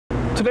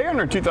Today on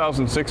our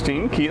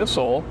 2016 Kia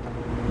Soul,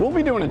 we'll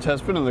be doing a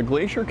test fit of the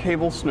Glacier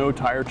Cable Snow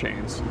Tire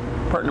Chains,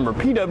 part number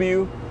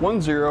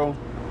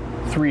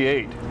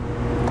PW1038.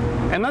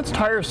 And that's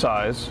tire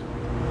size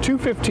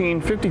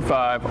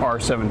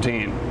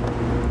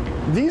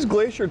 215/55R17. These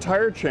Glacier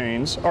Tire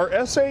Chains are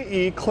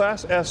SAE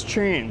Class S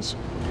chains.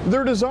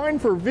 They're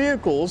designed for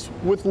vehicles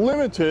with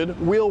limited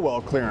wheel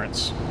well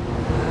clearance.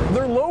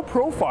 They're low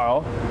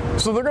profile,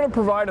 so they're going to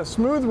provide a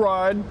smooth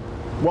ride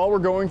while we're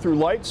going through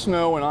light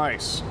snow and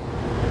ice.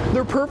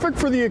 They're perfect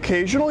for the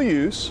occasional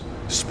use.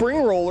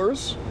 Spring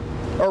rollers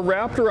are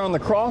wrapped around the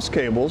cross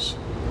cables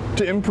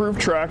to improve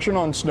traction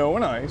on snow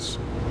and ice,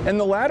 and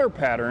the ladder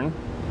pattern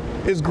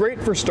is great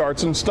for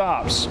starts and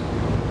stops.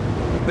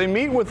 They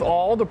meet with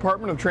all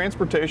Department of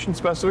Transportation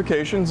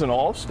specifications in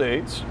all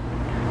states.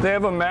 They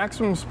have a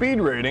maximum speed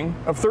rating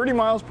of 30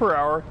 miles per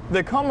hour.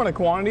 They come in a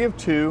quantity of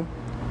 2.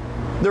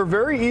 They're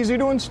very easy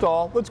to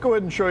install. Let's go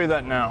ahead and show you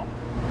that now.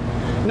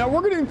 Now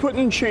we're going to be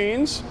putting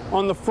chains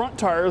on the front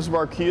tires of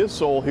our Kia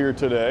Soul here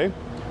today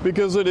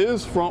because it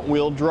is front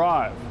wheel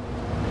drive.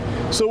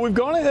 So we've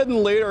gone ahead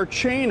and laid our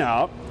chain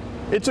out.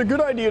 It's a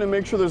good idea to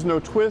make sure there's no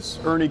twists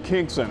or any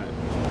kinks in it.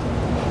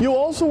 You'll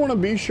also want to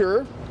be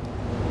sure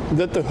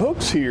that the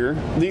hooks here,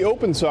 the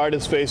open side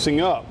is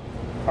facing up.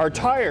 Our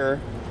tire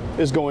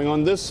is going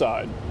on this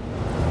side.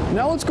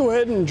 Now let's go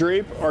ahead and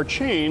drape our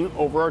chain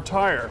over our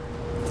tire.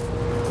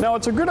 Now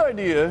it's a good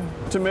idea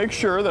to make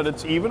sure that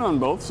it's even on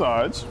both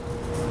sides.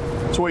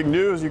 So what you can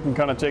do is you can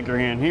kind of take your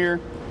hand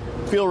here,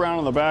 feel around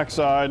on the back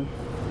side,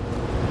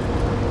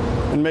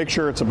 and make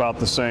sure it's about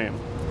the same.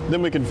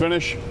 Then we can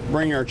finish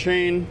bringing our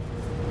chain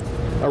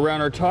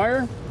around our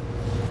tire.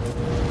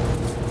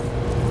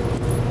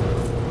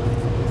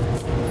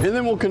 And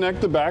then we'll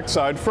connect the back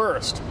side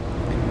first.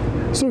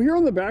 So here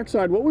on the back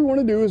side, what we want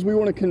to do is we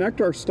want to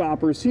connect our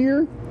stoppers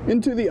here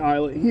into the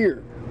eyelet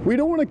here. We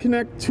don't want to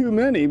connect too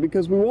many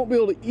because we won't be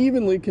able to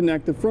evenly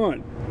connect the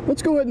front.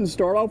 Let's go ahead and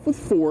start off with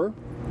 4.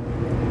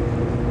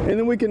 And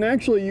then we can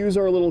actually use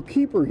our little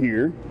keeper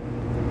here.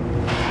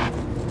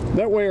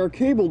 That way our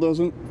cable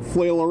doesn't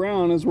flail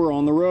around as we're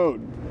on the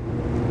road.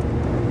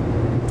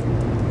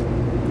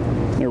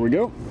 There we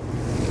go.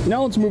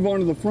 Now let's move on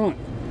to the front.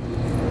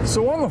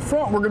 So on the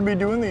front, we're going to be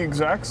doing the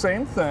exact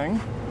same thing,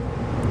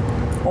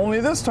 only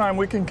this time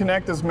we can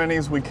connect as many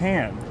as we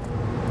can.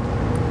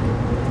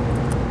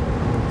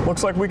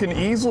 Looks like we can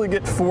easily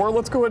get 4.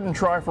 Let's go ahead and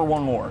try for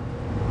one more.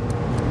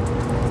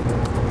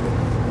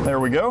 There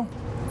we go.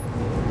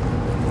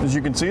 As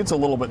you can see, it's a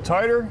little bit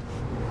tighter.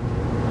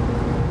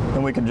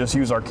 Then we can just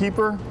use our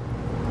keeper.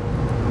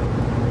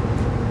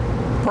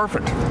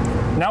 Perfect.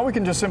 Now we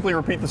can just simply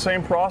repeat the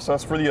same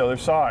process for the other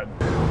side.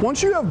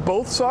 Once you have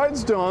both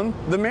sides done,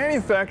 the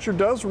manufacturer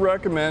does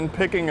recommend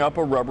picking up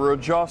a rubber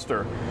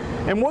adjuster.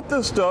 And what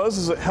this does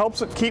is it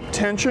helps it keep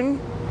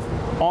tension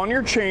on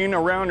your chain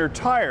around your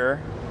tire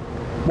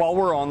while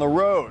we're on the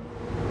road.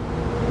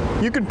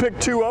 You can pick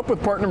 2 up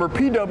with part number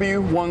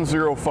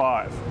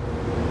PW105.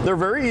 They're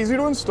very easy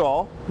to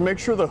install. Make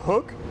sure the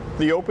hook,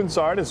 the open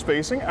side, is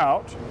facing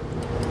out.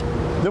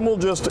 Then we'll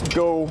just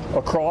go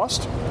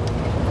across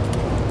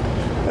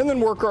and then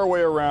work our way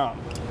around.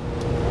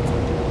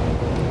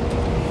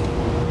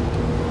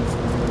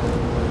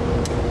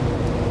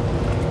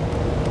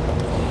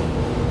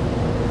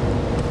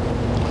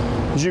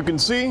 As you can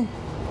see,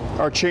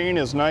 our chain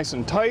is nice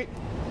and tight.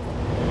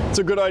 It's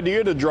a good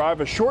idea to drive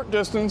a short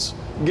distance,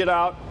 get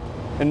out,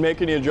 and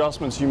make any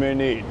adjustments you may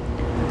need.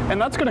 And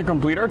that's going to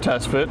complete our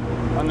test fit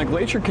on the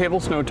Glacier Cable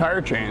Snow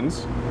Tire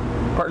Chains,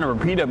 part number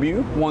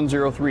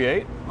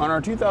PW1038, on our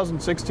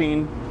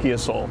 2016 Kia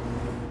Soul.